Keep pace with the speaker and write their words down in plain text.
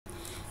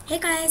Hey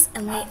guys,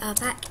 and we are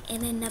back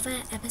in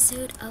another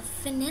episode of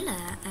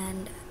Vanilla,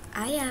 and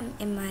I am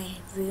in my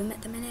room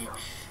at the minute,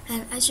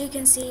 and as you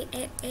can see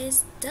it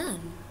is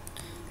done.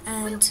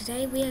 And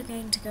today we are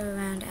going to go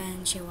around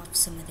and show off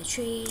some of the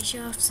trees,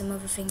 show off some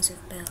other things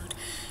we've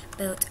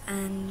built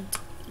and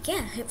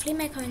yeah, hopefully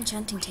make our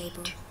enchanting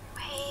table.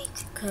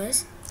 Wait.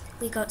 Because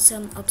we got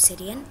some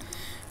obsidian.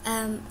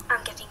 I'm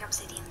getting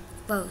obsidian.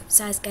 Well,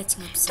 Zai's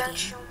getting obsidian. Don't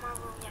show my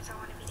room yet, I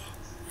want to be there.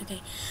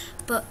 Okay,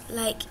 but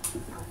like,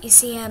 you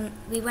see,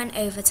 we went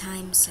over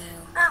time, so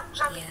Oh,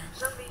 zombie, yeah.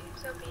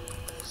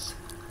 zombies.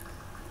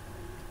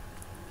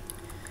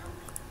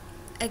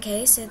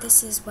 Okay, so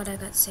this is what I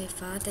got so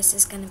far. This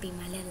is going to be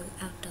my little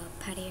outdoor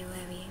patio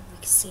area. We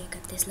can see I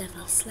got this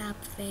lovely slab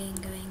thing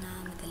going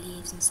on with the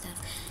leaves and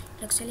stuff.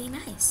 It looks really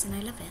nice, and I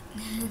love it.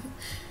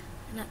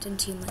 I've not done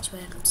too much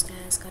work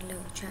upstairs. Got a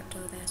little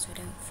trapdoor there so I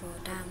don't fall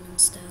down and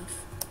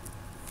stuff.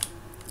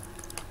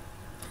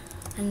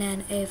 And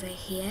then over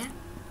here,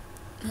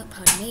 oh,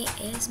 pardon me,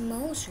 is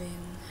Mole's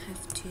room.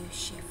 Have to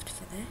shift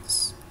for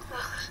this.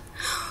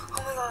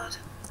 Oh my god.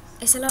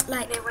 It's a lot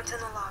like... They went in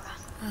the lava.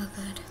 Oh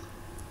god.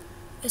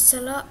 It's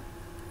a lot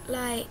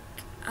like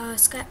our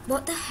sky...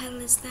 What the hell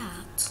is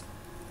that?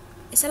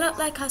 It's a lot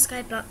like our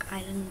Skyblock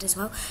Island as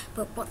well,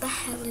 but what the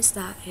hell is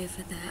that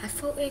over there? I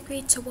thought we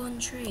agreed to one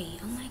tree.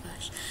 Oh my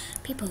gosh.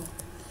 People.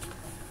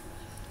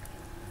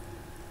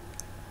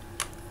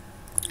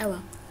 Oh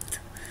well.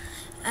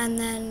 And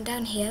then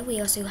down here we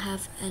also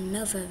have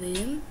another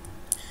room.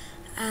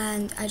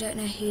 And I don't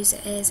know whose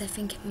it is. I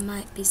think it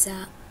might be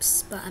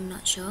Zap's, but I'm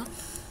not sure.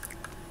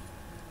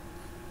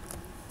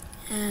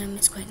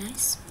 It's quite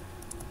nice.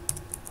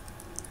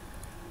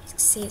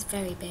 See, it's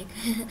very big.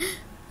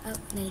 Oh,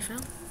 nearly fell.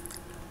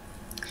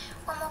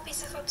 One more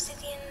piece of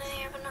obsidian and I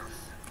have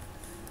enough.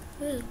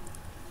 Woo.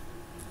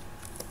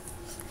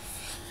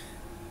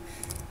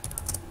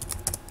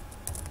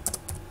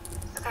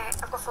 Okay,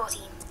 I've got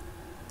 14.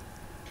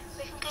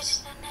 We can go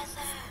to the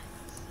nether.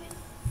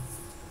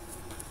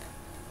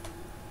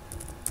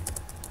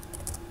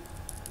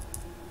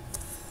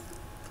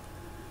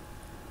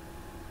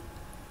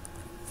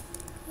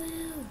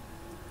 Woo.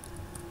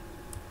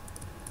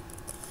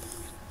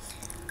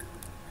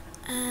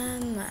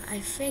 I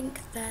think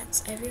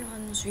that's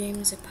everyone's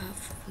rooms apart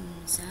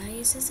from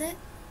Zai's, is it?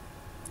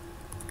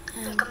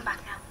 We'll come back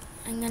now.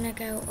 I'm gonna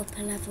go up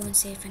a level and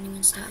see if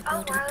anyone started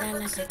Oh, building wow, there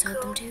looks like I so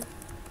told them cool. to.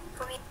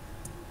 For me.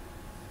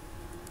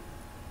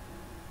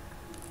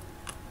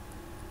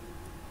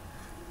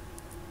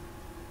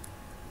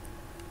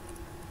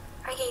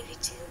 I gave you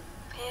 2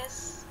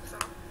 pairs. So.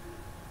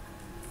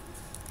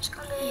 Just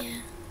go live.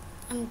 Yeah,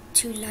 I'm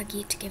too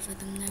laggy to give her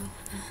them though.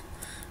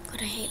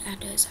 God, I hate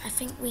ladders. I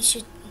think we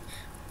should...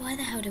 Why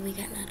the hell do we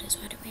get ladders?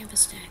 Why don't we have a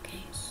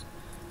staircase?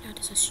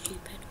 Ladders are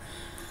stupid.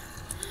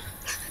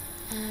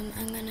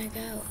 I'm gonna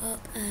go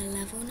up a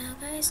level now,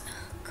 guys.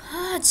 Oh,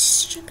 God,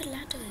 stupid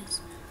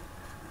ladders.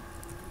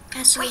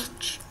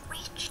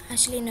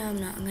 Actually, no, I'm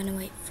not. I'm gonna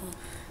wait for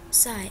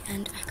Sai,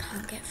 and I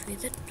can't get through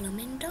the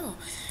blooming door.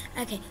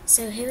 Okay,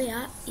 so here we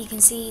are. You can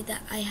see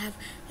that I have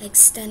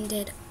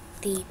extended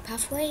the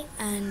pathway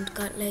and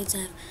got loads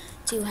of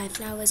 2 high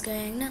flowers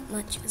going. Not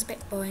much. It was a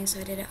bit boring, so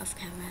I did it off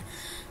camera.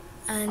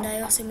 And I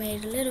also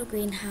made a little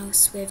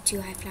greenhouse with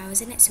 2 high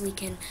flowers in it, so we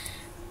can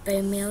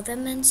bone meal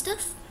them and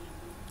stuff.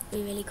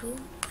 Be really cool.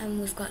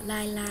 And we've got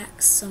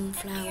lilacs,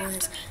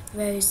 sunflowers,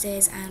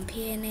 roses and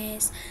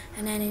peonies.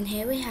 And then in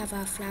here we have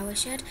our flower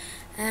shed.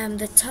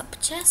 The top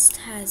chest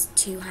has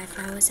 2 high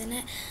flowers in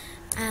it,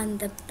 and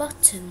the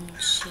bottom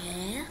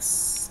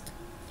chest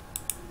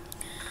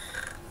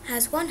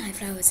has 1 high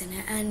flowers in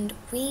it. And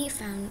we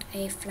found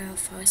a flower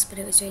forest, but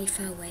it was really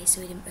far away,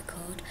 so we didn't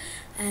record.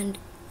 And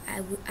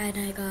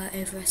I got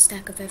over a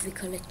stack of every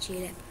coloured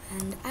tulip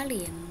and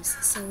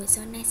alliums, so it's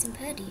all nice and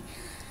pretty.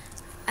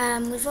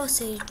 We've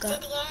also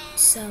got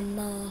some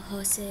more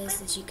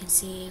horses, as you can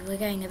see. We're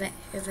going a bit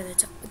over the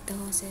top with the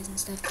horses and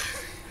stuff.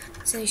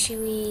 So should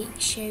we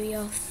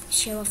show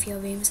off your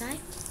room, Zai?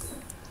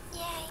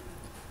 Yay.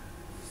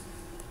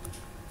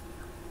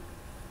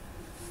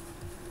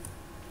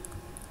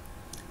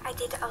 I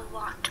did a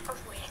lot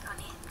of work on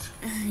it.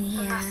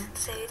 Yeah.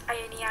 So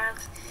I only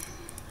have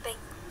like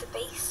the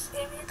base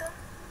area done.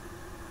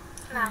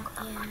 Now I've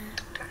got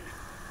that done.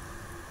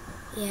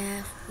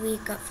 Yeah, we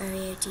got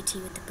very OTT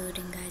with the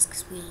building, guys,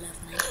 because we love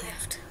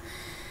Minecraft.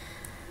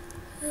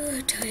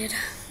 Oh, tired.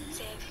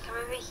 So if you come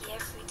over here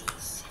through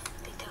these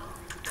little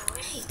I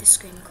doors. hate the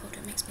screen recorder,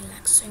 it makes me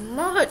lag so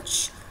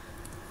much.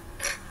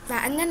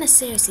 Right, I'm gonna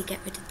seriously get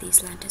rid of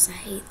these ladders, I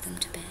hate them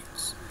to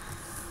bits.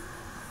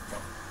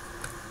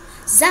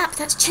 Zap,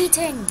 that's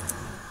cheating!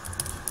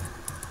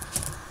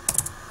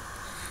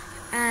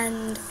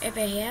 And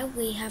over here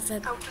we have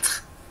a... Oh.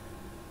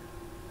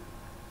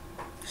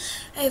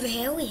 Over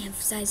here we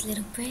have Zai's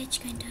little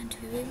bridge going down to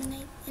a room,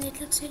 and it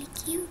looks really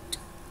cute.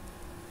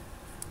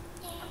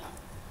 Yay.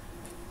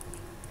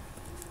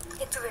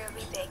 It's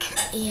really big.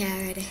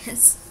 Yeah, it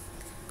is.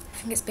 I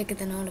think it's bigger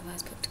than all of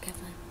ours put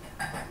together.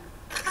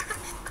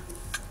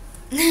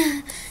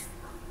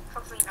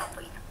 Hopefully not,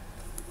 but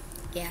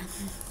yeah.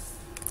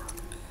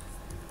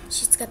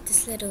 She's got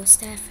this little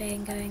stair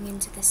thing going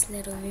into this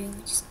little room,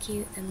 which is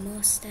cute, and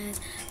more stairs.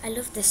 I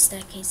love this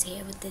staircase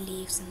here with the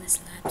leaves and the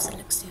slabs, it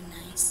looks so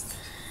nice.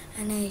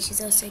 And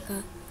she's also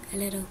got a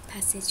little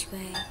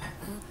passageway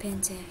up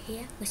into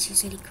here, which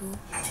is really cool.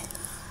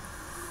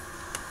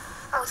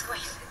 Oh, it's right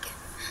again.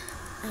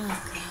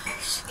 Oh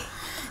gosh.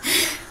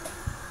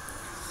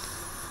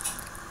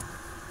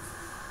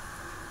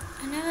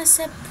 I never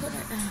said put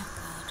it. Oh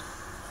god.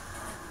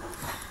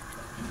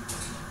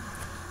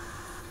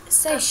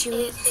 So should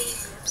we?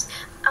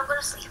 I'm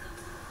gonna sleep.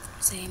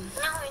 Same.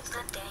 No, it's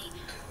the day.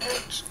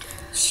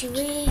 Should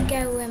we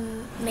go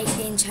and make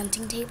the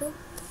enchanting table?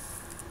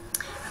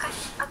 Okay,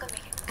 I'll go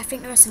make it. I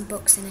think there are some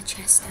books in a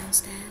chest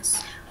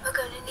downstairs. We're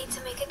gonna need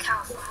to make a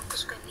cow farm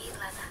because we're gonna need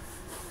leather.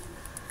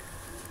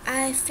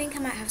 I think I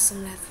might have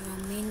some leather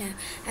on me. No,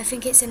 I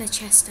think it's in a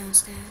chest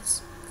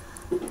downstairs.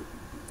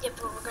 Yeah,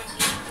 but we're gonna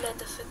need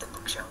leather for the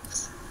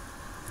bookshelves.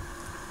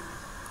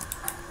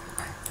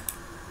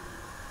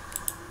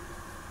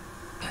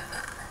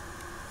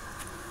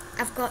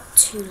 I've got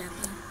 2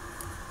 leather.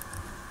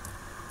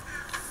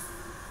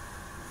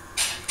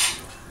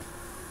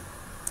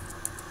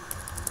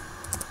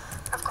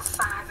 I've got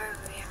 5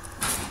 over here.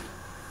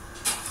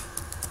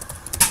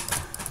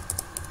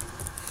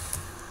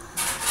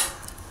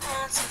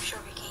 And some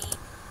sugarcane.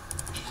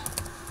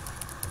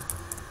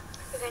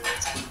 We're gonna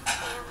need to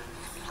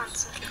plant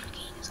some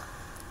sugarcane as well.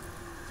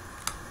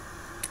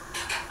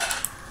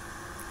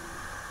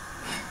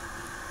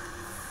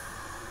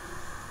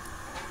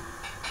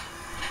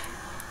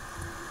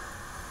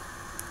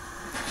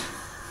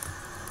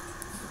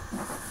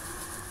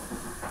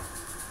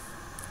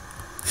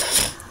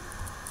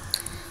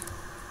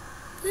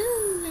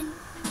 Woo and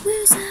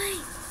woozai!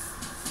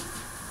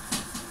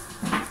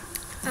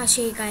 I'll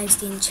show you guys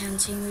the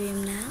enchanting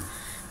room now.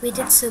 We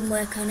did some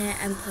work on it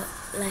and put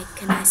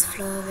like a nice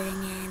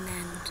flooring in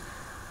and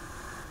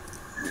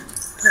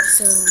put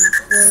some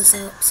walls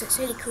up, so it's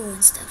really cool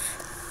and stuff.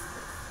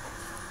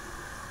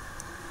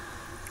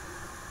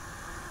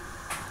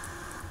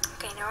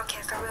 Okay, no,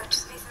 okay, so we'll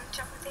just need some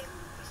chocolate table.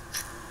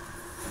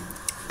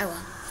 Oh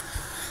well.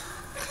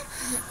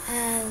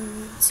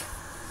 And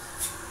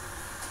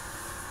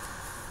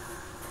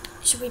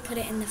should we put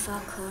it in the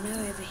far corner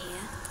over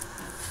here?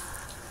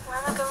 Why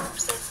am I going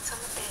upstairs to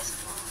the base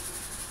floor?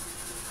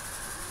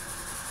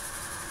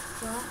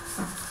 What?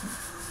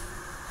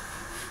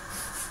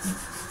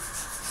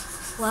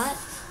 What?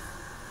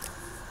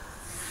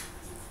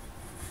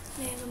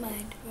 Never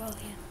mind, we're all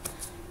here.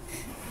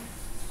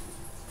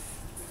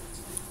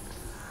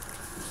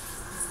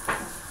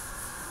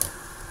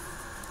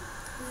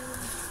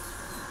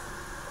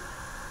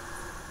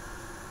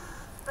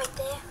 Right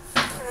there.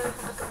 And then we can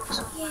put the books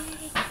on.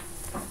 Yay!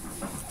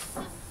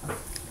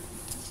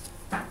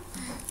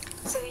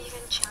 So you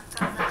can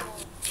chant on level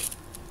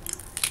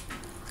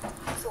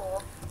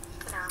 4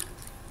 for now.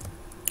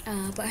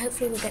 But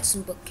hopefully we'll get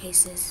some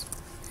bookcases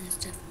and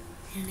stuff,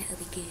 and it'll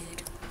be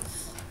good.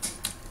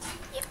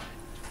 Yep.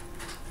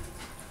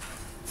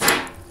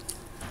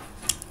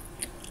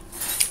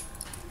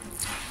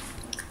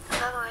 By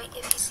the way,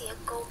 if you see a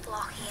gold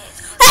block here,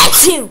 it's because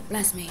Achoo!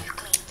 Bless me. I've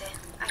claimed it.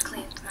 I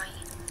claimed my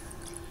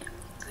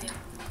room.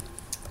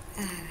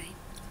 Alright.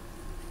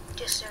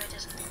 Just so it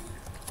doesn't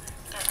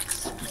get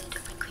exploded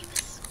by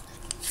creepers.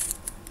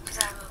 Because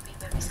I will be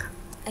very sad.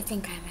 I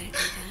think I might do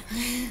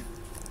that.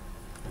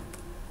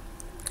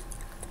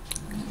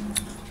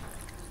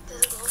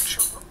 There's a gold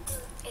shovel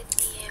in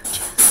the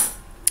chest.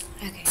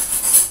 Okay.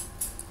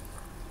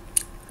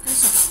 I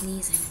was just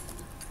sneezing.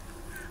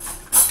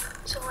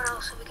 So what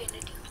else are we going to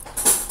do?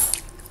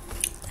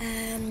 Oh, I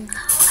know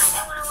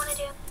what I want to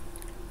do.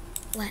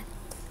 What?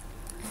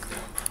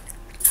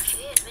 I'll show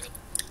you in a minute.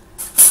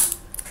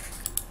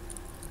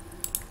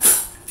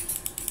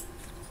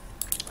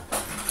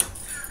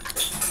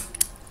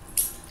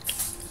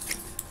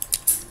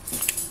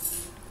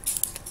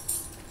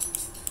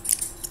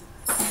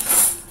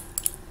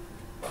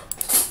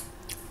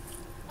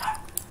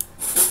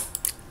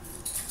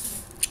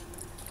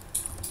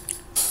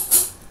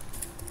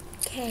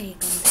 Okay,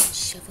 golden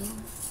shovel.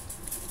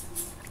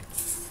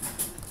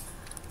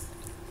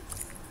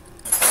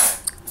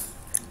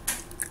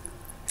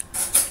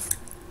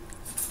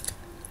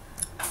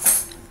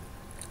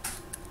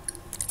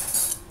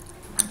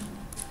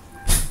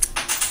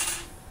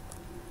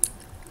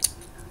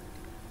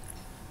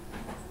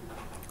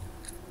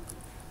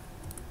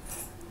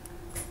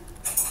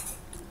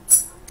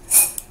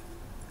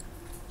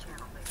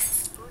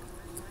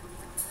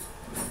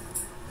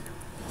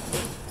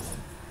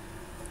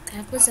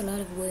 That was a lot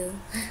of woo.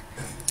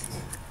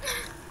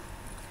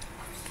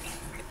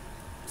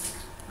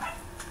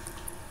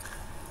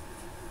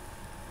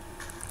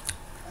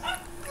 No,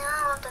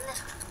 I've done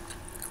this one.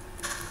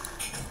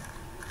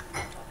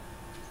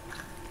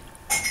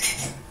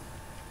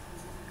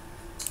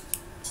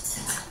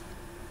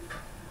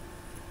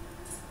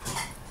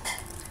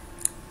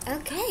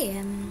 Okay,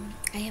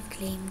 I have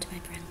claimed my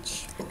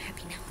branch. I'm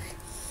happy now.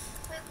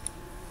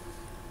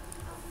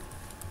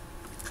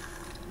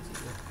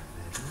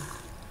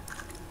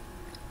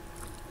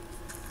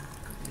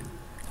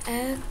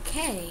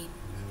 Okay.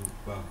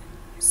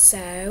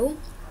 So,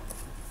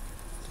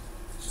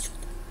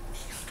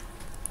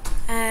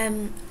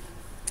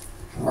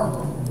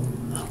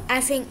 I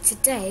think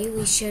today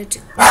we should,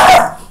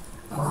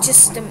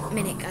 just a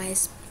minute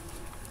guys,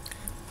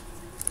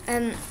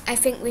 I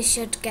think we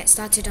should get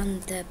started on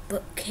the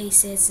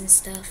bookcases and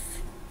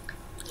stuff.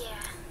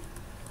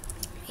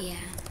 Yeah.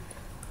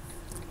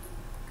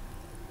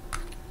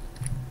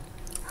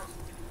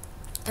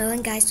 Oh,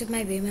 and guys, with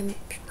my room,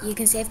 you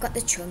can see I've got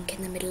the trunk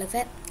in the middle of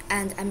it,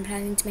 and I'm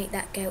planning to make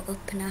that go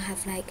up, and I'll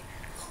have like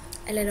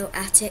a little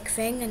attic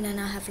thing, and then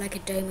I'll have like a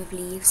dome of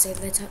leaves over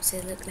the top so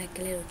it looks like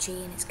a little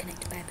tree and it's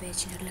connected by a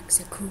bridge and it looks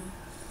so cool.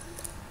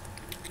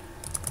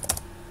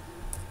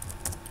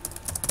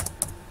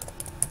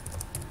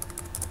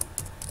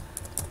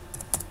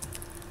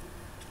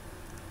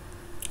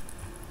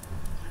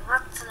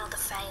 That's another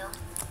fail.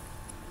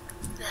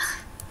 Ugh.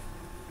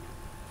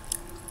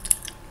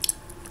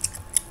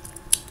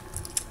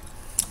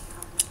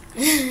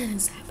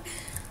 Zap.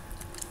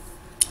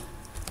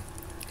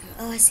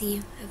 Oh, I see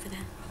you over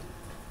there.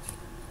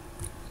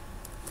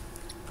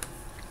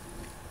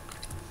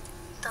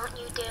 Don't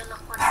you dare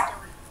look what I'm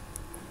doing.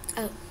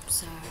 Oh,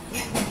 sorry.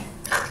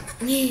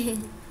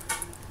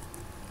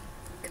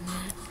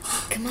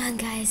 Come on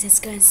guys, let's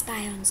go and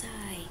spy on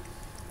Zai.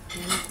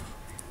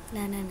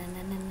 Na na na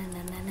na na na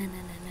na na na na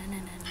na na na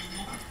na.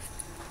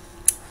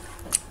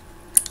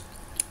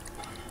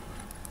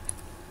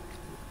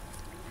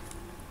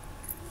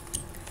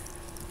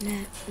 Na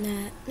na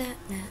na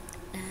na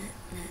na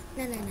na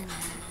na na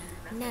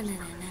na na na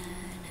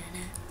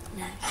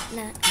na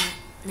na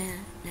na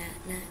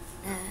na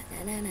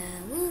na na na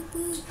woo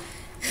woo.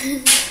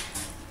 That's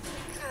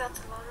a lot of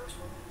fun.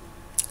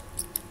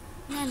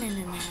 Na na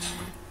na na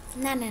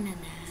na na na na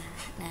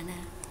na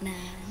na na.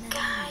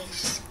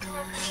 Guys, come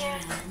over here.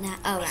 Nah.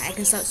 Oh, right, I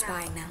can stop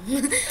spying now.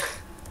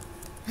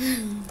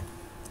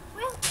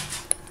 Well,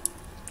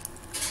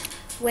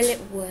 Will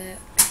it work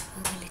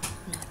or will it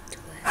not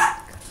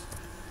work?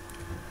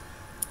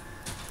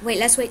 Wait,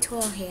 let's wait till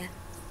all here.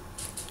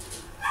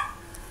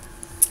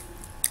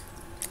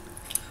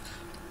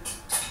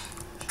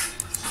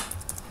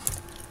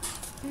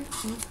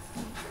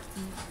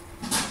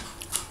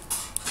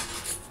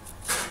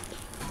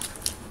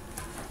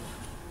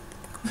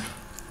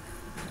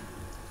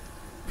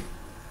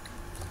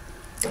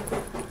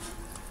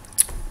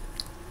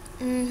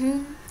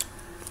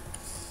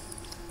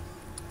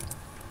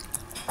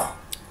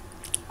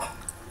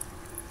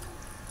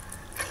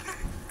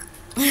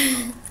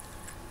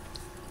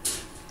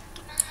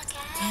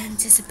 The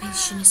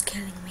anticipation is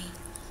killing me.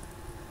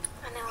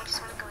 I know, I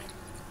just want to go in.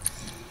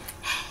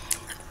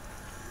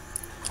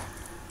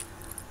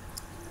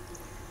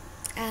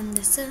 And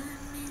the sun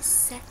is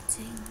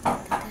setting. Da,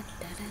 da,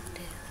 da, da,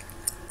 da.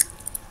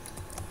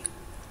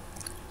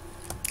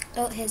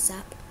 Oh, here's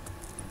Zap.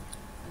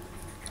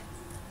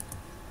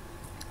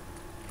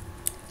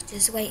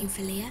 Just waiting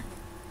for Leah.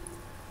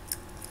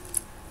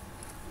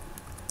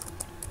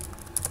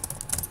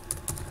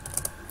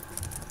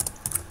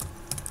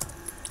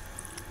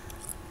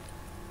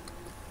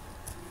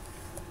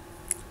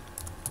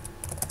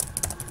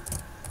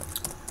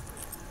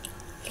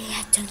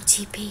 Leah, don't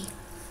TP.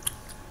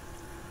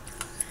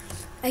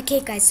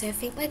 Okay guys, so I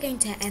think we're going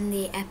to end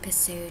the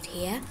episode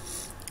here,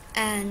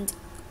 and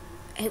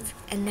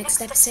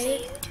next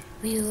episode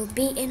we will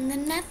be in the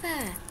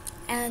nether,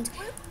 and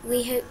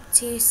we hope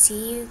to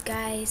see you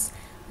guys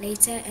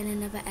later in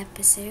another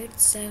episode,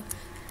 so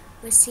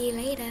we'll see you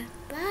later.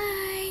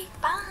 Bye.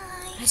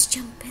 Bye. Let's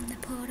jump in the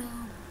portal.